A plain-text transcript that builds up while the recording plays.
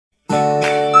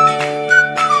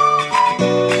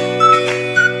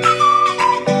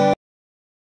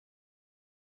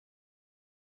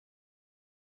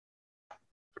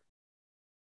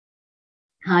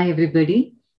Hi,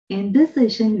 everybody. In this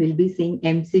session, we'll be seeing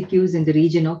MCQs in the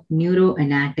region of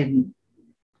neuroanatomy.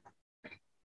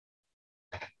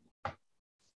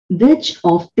 Which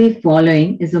of the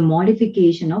following is a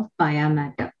modification of pia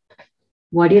mater?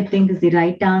 What do you think is the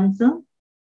right answer?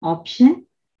 Option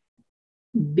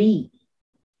B.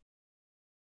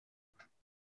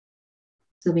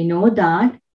 So we know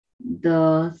that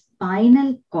the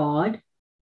spinal cord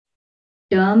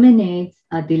terminates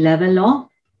at the level of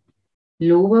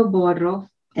lower border of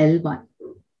L1.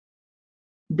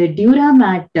 The dura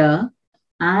mater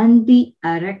and the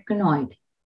arachnoid,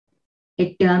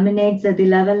 it terminates at the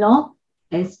level of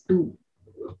S2.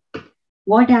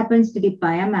 What happens to the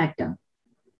pia mater?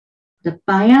 The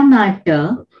pia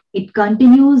mater, it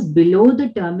continues below the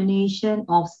termination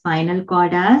of spinal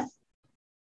cord as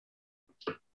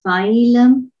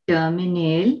phylum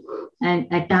terminale and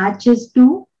attaches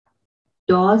to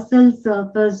dorsal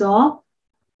surface of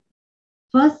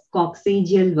first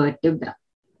coccygeal vertebra,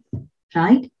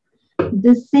 right?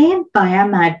 The same pia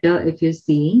mater, if you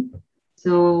see,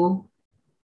 so,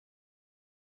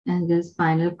 and the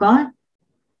spinal cord,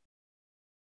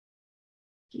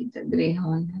 keep the gray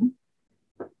horn.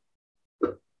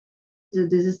 So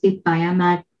this is the pia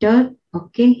mater.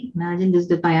 Okay, imagine this is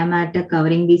the pia mater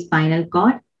covering the spinal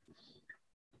cord,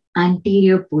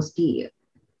 anterior, posterior.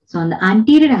 So on the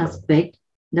anterior aspect,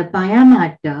 the pia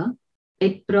mater,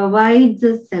 it provides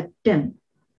a septum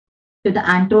to the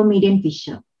anteromedian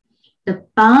fissure. The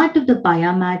part of the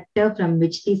pia mater from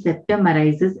which the septum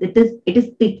arises, it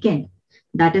is thickened.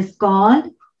 That is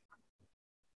called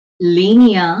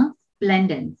linea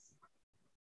splendens.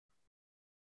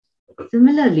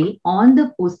 Similarly, on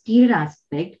the posterior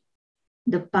aspect,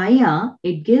 the pia,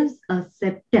 it gives a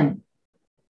septum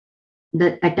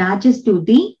that attaches to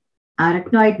the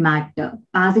arachnoid mater,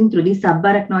 passing through the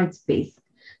subarachnoid space.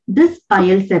 This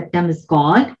pial septum is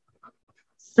called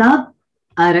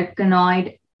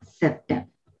subarachnoid septum.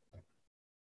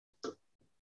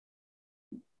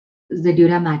 The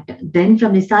dura mater. Then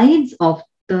from the sides of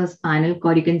the spinal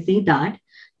cord, you can see that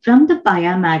from the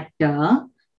pia mater,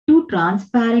 two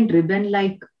transparent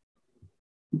ribbon-like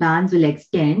bands will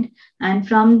extend, and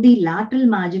from the lateral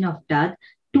margin of that,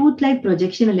 tooth-like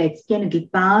projection will extend. It will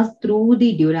pass through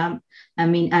the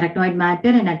arachnoid mater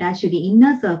and attach to the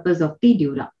inner surface of the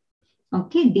dura.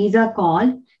 Okay, these are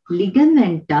called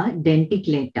ligamenta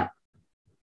denticulata.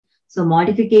 So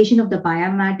modification of the pia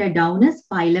mater down is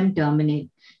phylum terminale.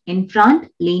 In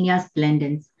front, linea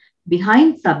splendens.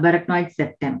 Behind, subarachnoid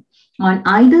septum. On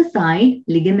either side,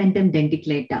 ligamentum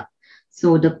denticulata.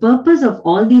 So the purpose of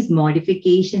all these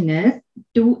modification is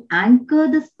to anchor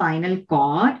the spinal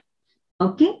cord,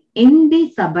 okay, in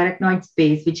the subarachnoid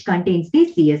space, which contains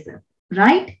the CSF,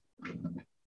 right?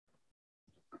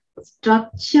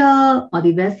 Structure or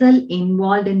the vessel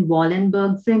involved in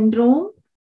Wallenberg syndrome.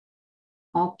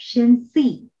 Option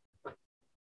C.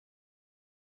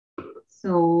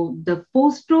 So the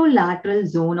posterolateral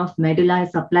zone of medulla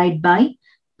is supplied by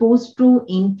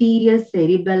postero-inferior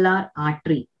cerebellar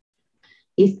artery.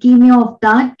 Ischemia of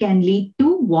that can lead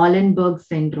to Wallenberg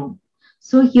syndrome.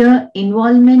 So here,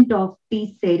 involvement of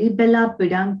the cerebellar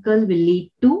peduncle will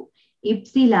lead to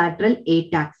ipsilateral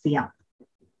ataxia.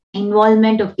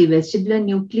 Involvement of the vestibular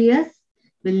nucleus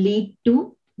will lead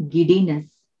to giddiness.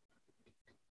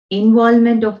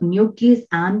 Involvement of nucleus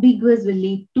ambiguous will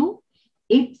lead to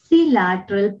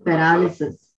ipsilateral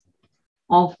paralysis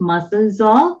of muscles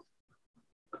of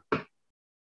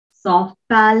soft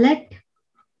palate,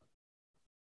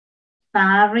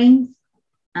 pharynx,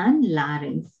 and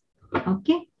larynx.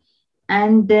 Okay.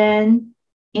 And then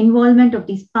involvement of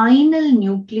the spinal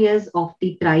nucleus of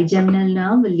the trigeminal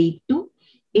nerve will lead to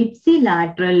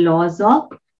ipsilateral loss of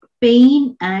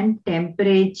pain and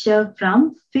temperature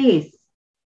from face.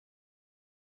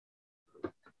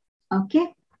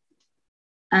 Okay.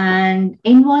 And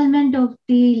involvement of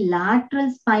the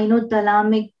lateral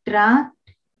spinothalamic tract,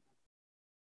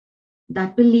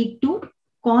 that will lead to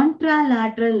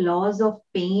contralateral loss of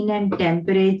pain and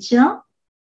temperature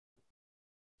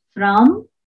from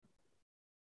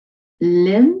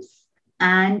limbs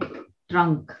and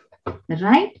trunk,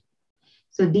 right?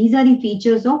 So these are the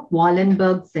features of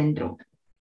Wallenberg syndrome.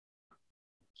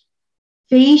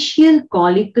 Facial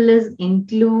Coliculus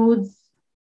includes,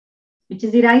 which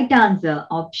is the right answer?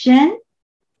 Option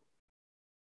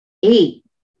A.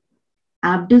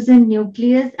 Abducent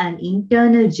nucleus and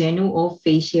internal genu of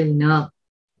facial nerve.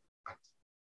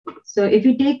 So if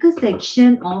you take a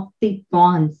section of the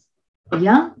pons,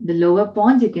 yeah, the lower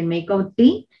pons, you can make out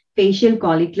the facial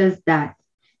colliculus there.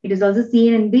 It is also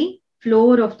seen in the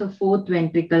floor of the fourth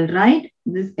ventricle, right?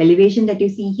 This elevation that you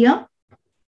see here.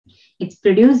 It's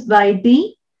produced by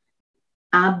the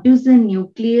abducen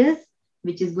nucleus,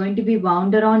 which is going to be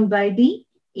wound around by the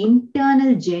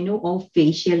internal genu of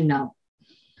facial nerve.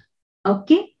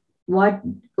 Okay, what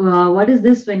is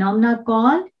this phenomena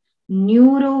called?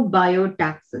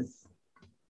 Neurobiotaxis.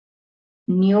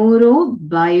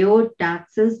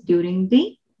 Neurobiotaxis during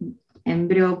the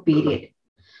embryo period.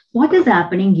 What is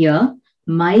happening here?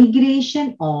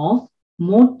 Migration of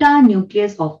motor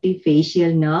nucleus of the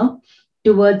facial nerve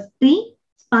towards the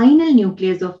spinal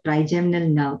nucleus of trigeminal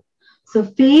nerve. So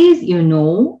face, you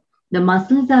know, the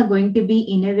muscles are going to be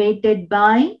innervated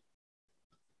by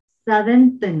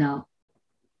seventh nerve.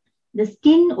 The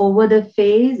skin over the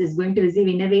face is going to receive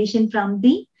innervation from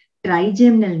the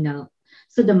trigeminal nerve.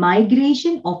 So the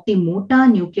migration of the motor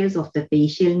nucleus of the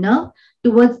facial nerve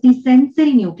towards the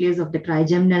sensory nucleus of the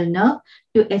trigeminal nerve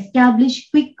to establish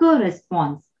quicker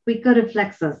response, quicker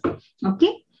reflexes.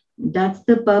 Okay, that's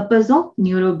the purpose of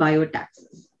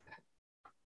neurobiotaxis.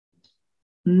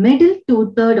 Middle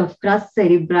two-third of crus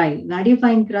cerebri. Where do you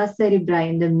find crus cerebri?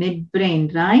 In the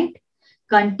midbrain, right?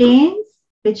 Contains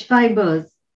which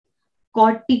fibers?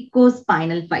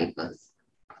 Corticospinal fibers.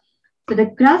 So the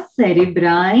crus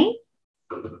cerebri,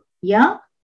 yeah,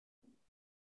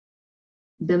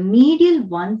 the medial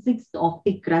 1/6 of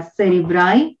the crus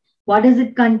cerebri, what does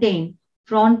it contain?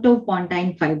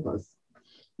 Frontopontine fibers.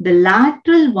 The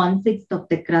lateral 1/6 of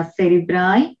the crus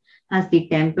cerebri has the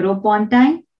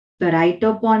temporopontine,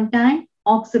 paritopontine,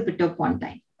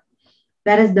 occipitopontine.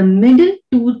 Whereas the middle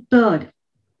two-third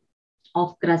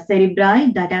of crus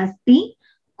cerebri, that has the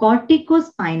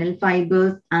corticospinal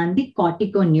fibers and the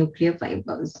corticonuclear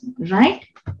fibers, right?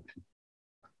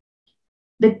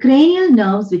 The cranial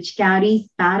nerves which carries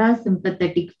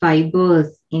parasympathetic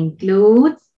fibers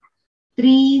includes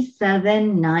 3,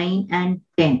 7, 9 and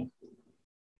 10.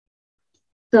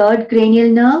 Third cranial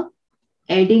nerve,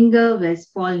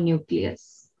 Edinger-Westphal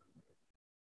nucleus.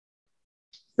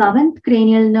 Seventh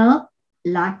cranial nerve,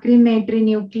 lacrimatory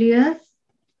nucleus,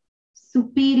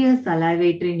 superior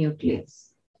salivatory nucleus.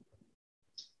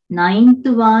 Ninth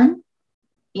one,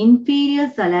 inferior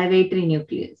salivatory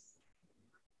nucleus.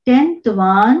 10th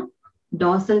one,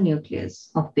 dorsal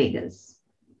nucleus of vagus.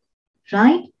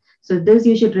 Right? So this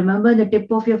you should remember the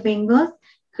tip of your fingers.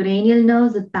 Cranial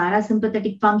nerves with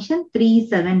parasympathetic function 3,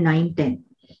 7, 9, 10.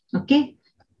 Okay?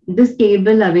 This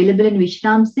table available in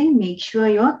Vishram Singh. Make sure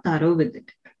you're thorough with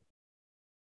it.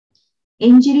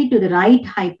 Injury to the right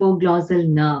hypoglossal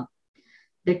nerve.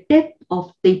 The tip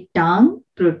of the tongue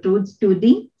protrudes to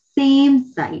the same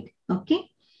side. Okay.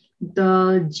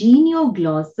 The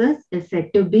genioglossus is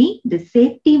said to be the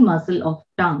safety muscle of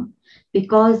tongue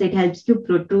because it helps to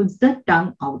protrude the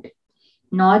tongue out.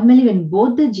 Normally, when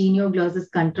both the genioglossus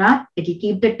contract, it will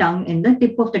keep the tongue in the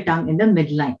tip of the tongue in the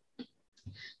midline.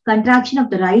 Contraction of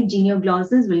the right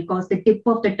genioglossus will cause the tip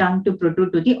of the tongue to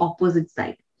protrude to the opposite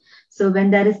side. So when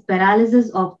there is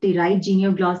paralysis of the right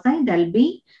genioglossi, there will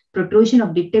be protrusion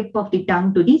of the tip of the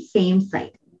tongue to the same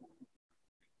side.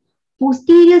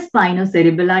 Posterior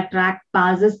spinocerebellar tract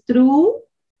passes through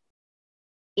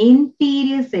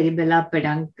inferior cerebellar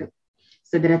peduncle.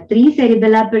 So there are 3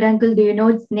 cerebellar peduncle. Do you know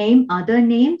its name? Other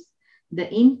names?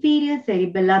 The inferior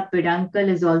cerebellar peduncle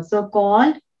is also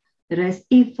called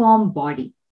restiform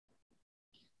body.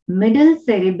 Middle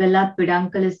cerebellar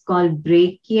peduncle is called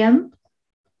brachium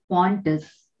pontus.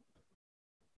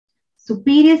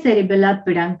 Superior cerebellar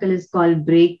peduncle is called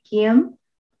brachium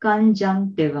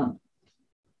conjunctivum.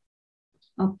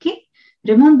 Okay.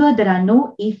 Remember, there are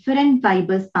no efferent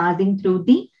fibers passing through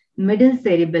the middle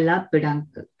cerebellar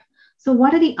peduncle. So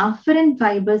what are the afferent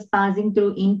fibers passing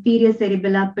through inferior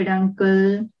cerebellar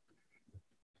peduncle?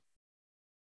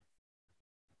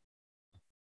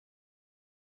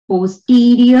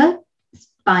 Posterior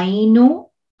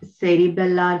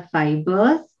spinocerebellar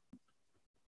fibers,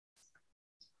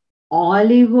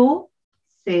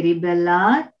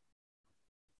 olivocerebellar,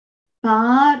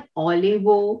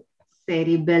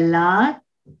 parolivocerebellar,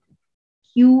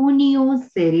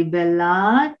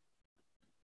 cuniocerebellar,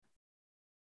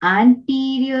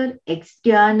 anterior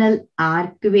external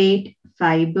arcuate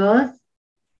fibers,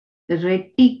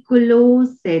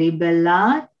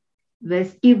 reticulocerebellar,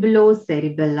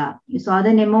 vestibulocerebellar. You saw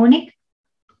the mnemonic?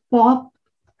 Pop,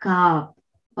 carb.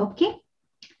 Okay.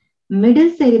 Middle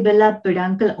cerebellar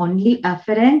peduncle only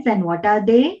afferents, and what are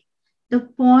they? The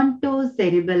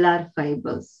pontocerebellar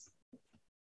fibers.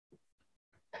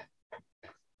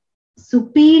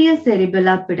 Superior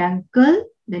cerebellar peduncle,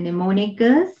 the mnemonic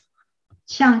is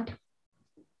chart.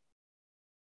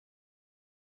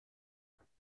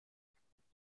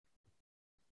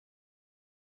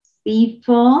 C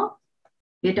for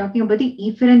We are talking about the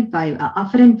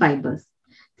afferent fibers.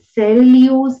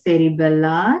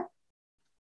 Cerebellocerebellar,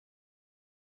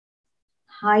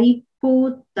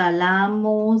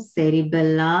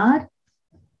 hypothalamocerebellar.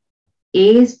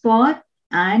 A is for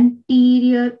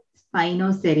anterior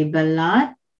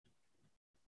spinocerebellar,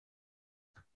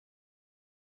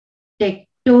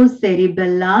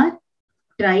 tectocerebellar,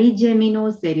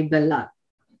 trigeminocerebellar.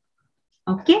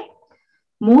 Okay.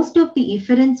 Most of the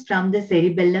efferents from the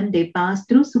cerebellum, they pass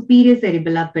through superior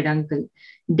cerebellar peduncle.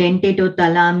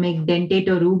 Dentatothalamic,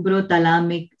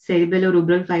 dentatorubro-thalamic,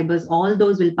 cerebello-rubral fibers, all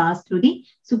those will pass through the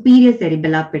superior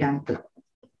cerebellar peduncle.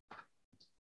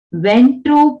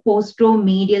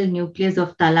 Ventro-posteromedial nucleus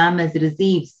of thalamus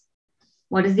receives.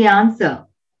 What is the answer?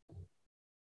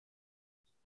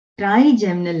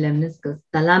 Trigeminal lemniscus.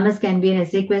 Thalamus can be an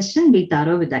essay question. Be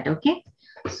thorough with that, okay?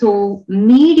 So,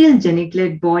 medial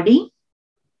geniculate body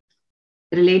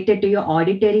related to your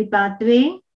auditory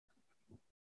pathway.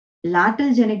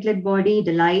 Lateral geniculate body,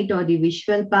 the light or the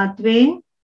visual pathway.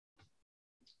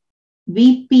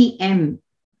 VPM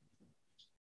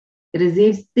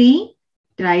receives the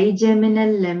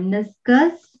trigeminal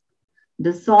lemniscus, the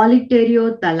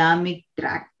solitariothalamic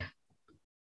tract.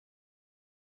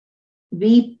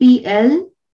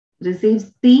 VPL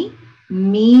receives the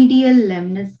medial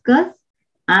lemniscus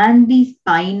and the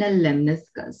spinal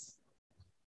lemniscus.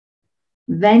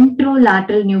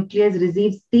 Ventrolateral nucleus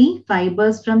receives the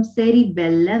fibers from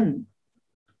cerebellum.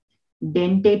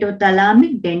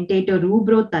 Dentatothalamic,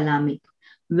 dentatorubro-thalamic.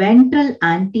 Ventral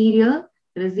anterior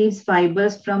receives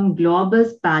fibers from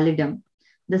globus pallidum,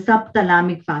 the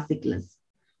subthalamic fasciculus.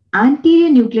 Anterior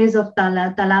nucleus of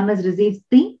thalamus receives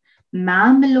the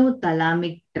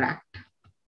mammillothalamic tract.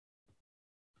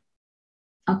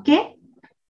 Okay.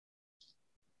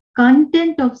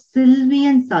 Content of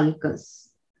Sylvian sulcus.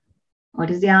 What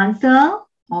is the answer?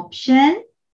 Option.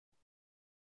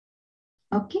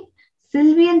 Okay.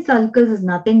 Sylvian sulcus is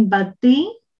nothing but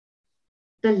the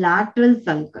lateral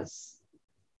sulcus.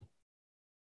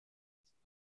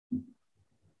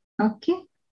 Okay.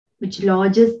 Which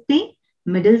lodges the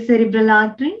middle cerebral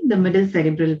artery, the middle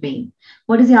cerebral vein.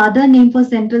 What is the other name for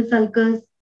central sulcus?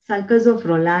 Sulcus of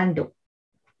Rolando.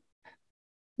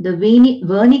 The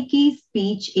Wernicke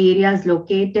speech area is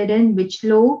located in which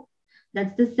lobe?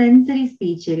 That's the sensory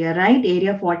speech area, right?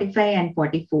 Area 45 and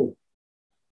 44.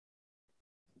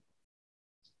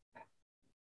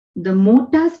 The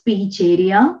motor speech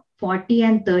area 40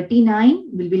 and 39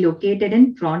 will be located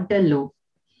in frontal lobe,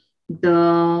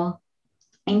 the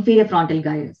inferior frontal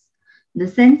gyrus. The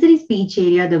sensory speech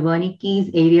area, the Wernicke's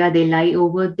area, they lie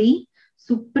over the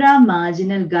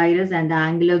supramarginal gyrus and the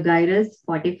angular gyrus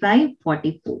 45,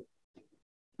 44.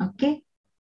 Okay.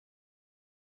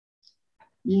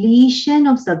 Lesion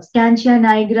of substantia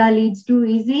nigra leads to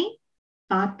easy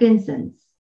Parkinson's.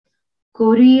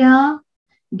 Chorea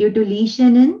due to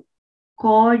lesion in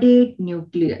caudate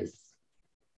nucleus.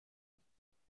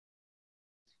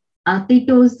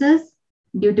 Athetosis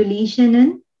due to lesion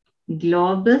in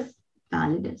globus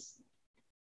pallidus.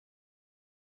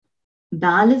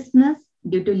 Balismus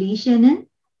due to lesion in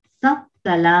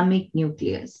subthalamic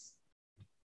nucleus.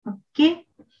 Okay.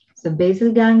 So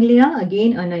basal ganglia,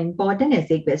 again an important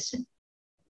essay question.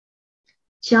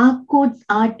 Charcot's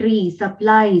artery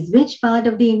supplies which part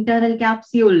of the internal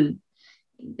capsule?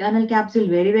 Internal capsule,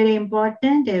 very, very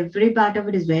important. Every part of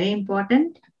it is very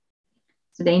important.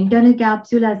 So the internal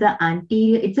capsule has an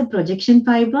anterior, it's a projection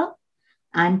fiber,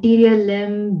 anterior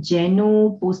limb,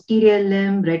 genu, posterior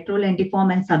limb,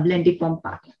 retrolentiform and sublentiform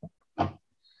part.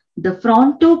 The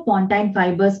frontopontine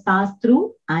fibers pass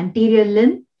through anterior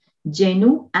limb,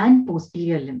 genu and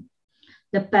posterior limb.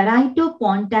 The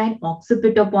paritopontine,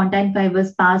 occipitopontine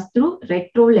fibers pass through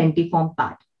retrolentiform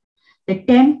part. The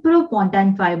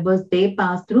temporopontine fibers, they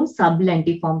pass through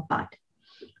sublentiform part.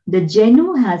 The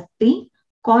genu has the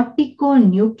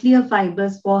corticonuclear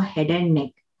fibers for head and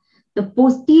neck. The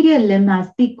posterior limb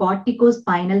has the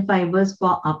corticospinal fibers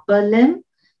for upper limb,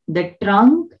 the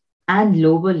trunk and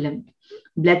lower limb.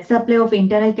 Blood supply of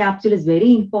internal capsule is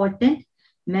very important.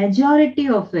 Majority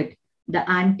of it, the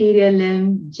anterior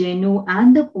limb, genu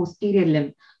and the posterior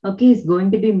limb, okay, is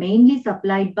going to be mainly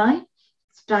supplied by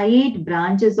striate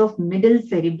branches of middle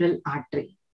cerebral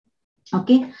artery.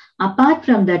 Okay, apart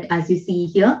from that, as you see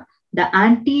here, the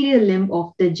anterior limb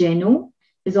of the genu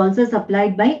is also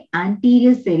supplied by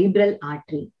anterior cerebral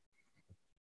artery.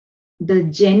 The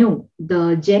genu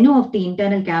of the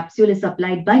internal capsule is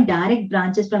supplied by direct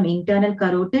branches from internal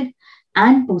carotid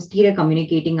and posterior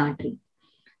communicating artery.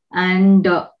 And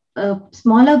a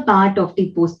smaller part of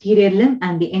the posterior limb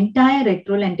and the entire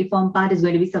retrolentiform part is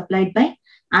going to be supplied by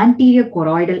anterior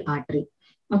choroidal artery.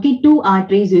 Okay, two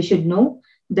arteries you should know.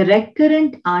 The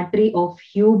recurrent artery of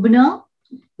Hubner,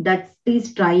 that's the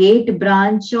striate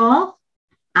branch of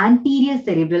anterior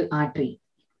cerebral artery.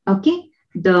 Okay,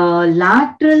 the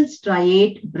lateral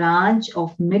striate branch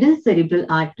of middle cerebral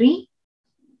artery,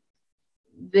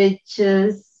 which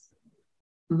is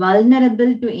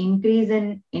vulnerable to increase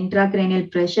in intracranial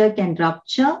pressure, can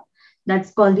rupture.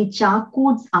 That's called the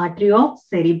Charcot's artery of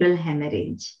cerebral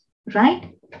hemorrhage,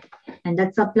 right? And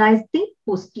that supplies the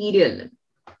posterior limb.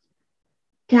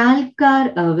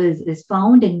 Calcar ovis is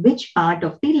found in which part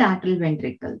of the lateral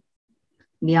ventricle?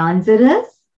 The answer is,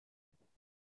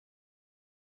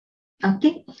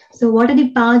 okay. So what are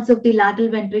the parts of the lateral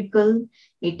ventricle?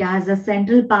 It has a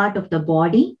central part of the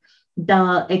body.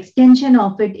 The extension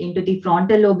of it into the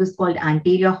frontal lobe is called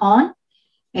anterior horn.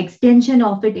 Extension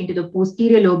of it into the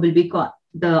posterior lobe will be called,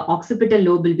 the occipital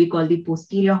lobe will be called the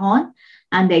posterior horn.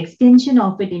 And the extension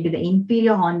of it into the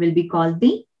inferior horn will be called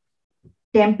the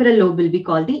temporal lobe will be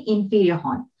called the inferior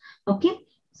horn. Okay.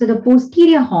 So the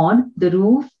posterior horn, the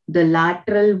roof, the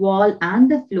lateral wall, and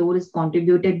the floor is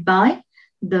contributed by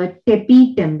the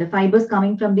tapetum, the fibers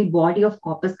coming from the body of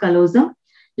corpus callosum.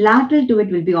 Lateral to it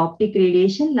will be optic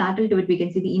radiation. Lateral to it, we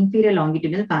can see the inferior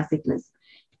longitudinal fasciculus.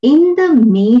 In the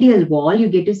medial wall, you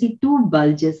get to see two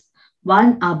bulges,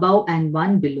 one above and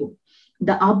one below.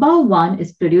 The above one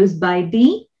is produced by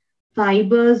the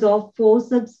fibers of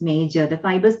forceps major, the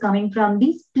fibers coming from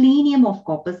the splenium of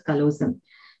corpus callosum.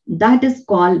 That is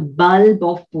called bulb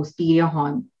of posterior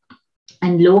horn.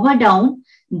 And lower down,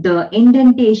 the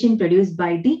indentation produced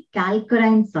by the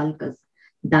calcarine sulcus.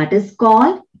 That is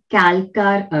called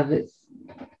calcar ovis.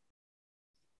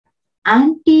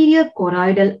 Anterior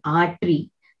choroidal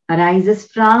artery arises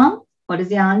from, what is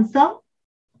the answer?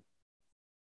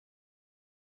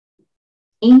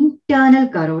 Internal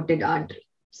carotid artery.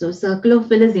 So circle of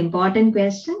Will is important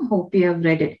question. Hope you have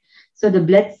read it. So the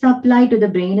blood supply to the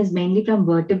brain is mainly from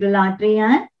vertebral artery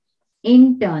and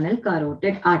internal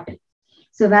carotid artery.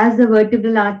 So where's the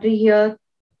vertebral artery here?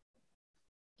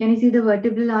 Can you see the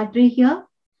vertebral artery here?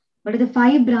 What are the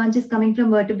 5 branches coming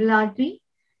from vertebral artery?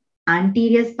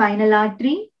 Anterior spinal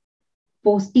artery,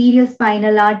 posterior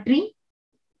spinal artery,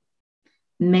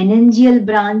 meningeal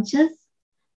branches,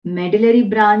 medullary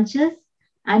branches,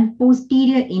 and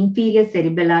posterior inferior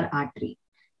cerebellar artery.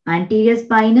 Anterior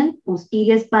spinal,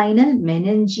 posterior spinal,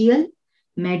 meningeal,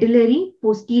 medullary,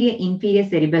 posterior inferior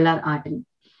cerebellar artery.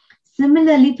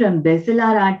 Similarly, from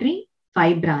basilar artery,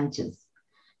 5 branches.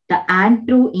 The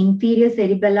antero-inferior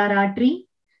cerebellar artery,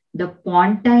 the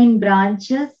pontine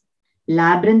branches,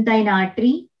 labyrinthine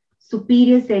artery,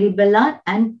 superior cerebellar,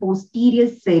 and posterior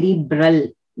cerebral,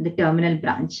 the terminal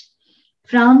branch.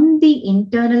 From the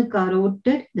internal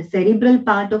carotid, the cerebral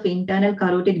part of internal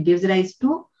carotid gives rise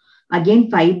to,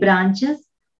 again, 5 branches,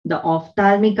 the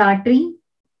ophthalmic artery,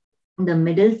 the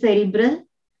middle cerebral,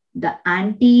 the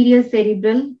anterior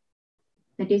cerebral,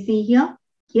 that you see here,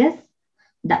 yes,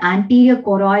 the anterior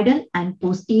choroidal and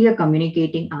posterior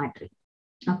communicating artery.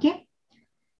 Okay.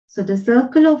 So the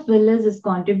circle of Willis is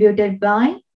contributed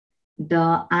by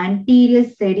the anterior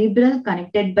cerebral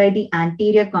connected by the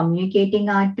anterior communicating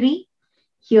artery.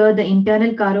 Here the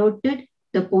internal carotid,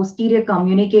 the posterior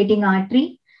communicating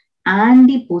artery, and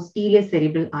the posterior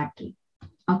cerebral artery.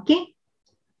 Okay.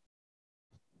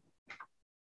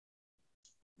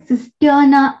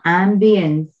 Cisterna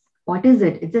ambience. What is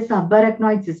it? It's a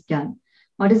subarachnoid cistern.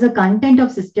 What is the content of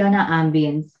cisterna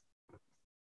ambience?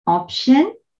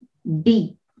 Option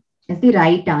D is the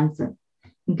right answer.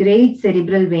 Great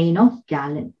cerebral vein of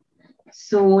Galen.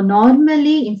 So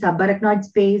normally in subarachnoid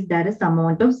space, there is some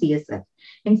amount of CSF.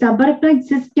 In subarachnoid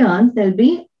cisterns, there will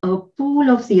be a pool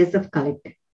of CSF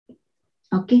collected.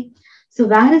 Okay. So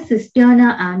where is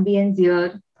cisterna ambience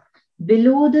here?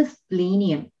 Below the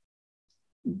splenium.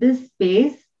 This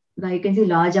space where you can see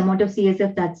large amount of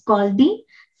CSF, that's called the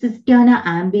cisterna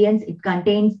ambience. It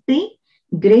contains the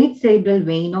great cerebral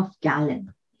vein of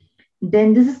Galen.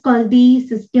 Then this is called the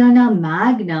cisterna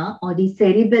magna or the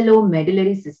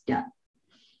cerebellomedullary cistern.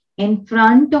 In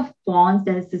front of pons,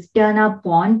 there is cisterna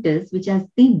pontis, which has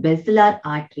the basilar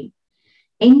artery.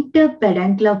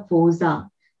 Interpeduncular fossa,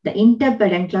 the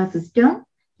interpeduncular cistern,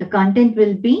 the content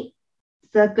will be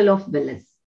circle of Willis,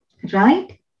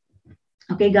 right?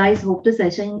 Okay, guys, hope the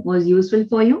session was useful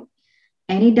for you.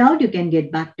 Any doubt, you can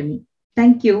get back to me.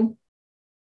 Thank you.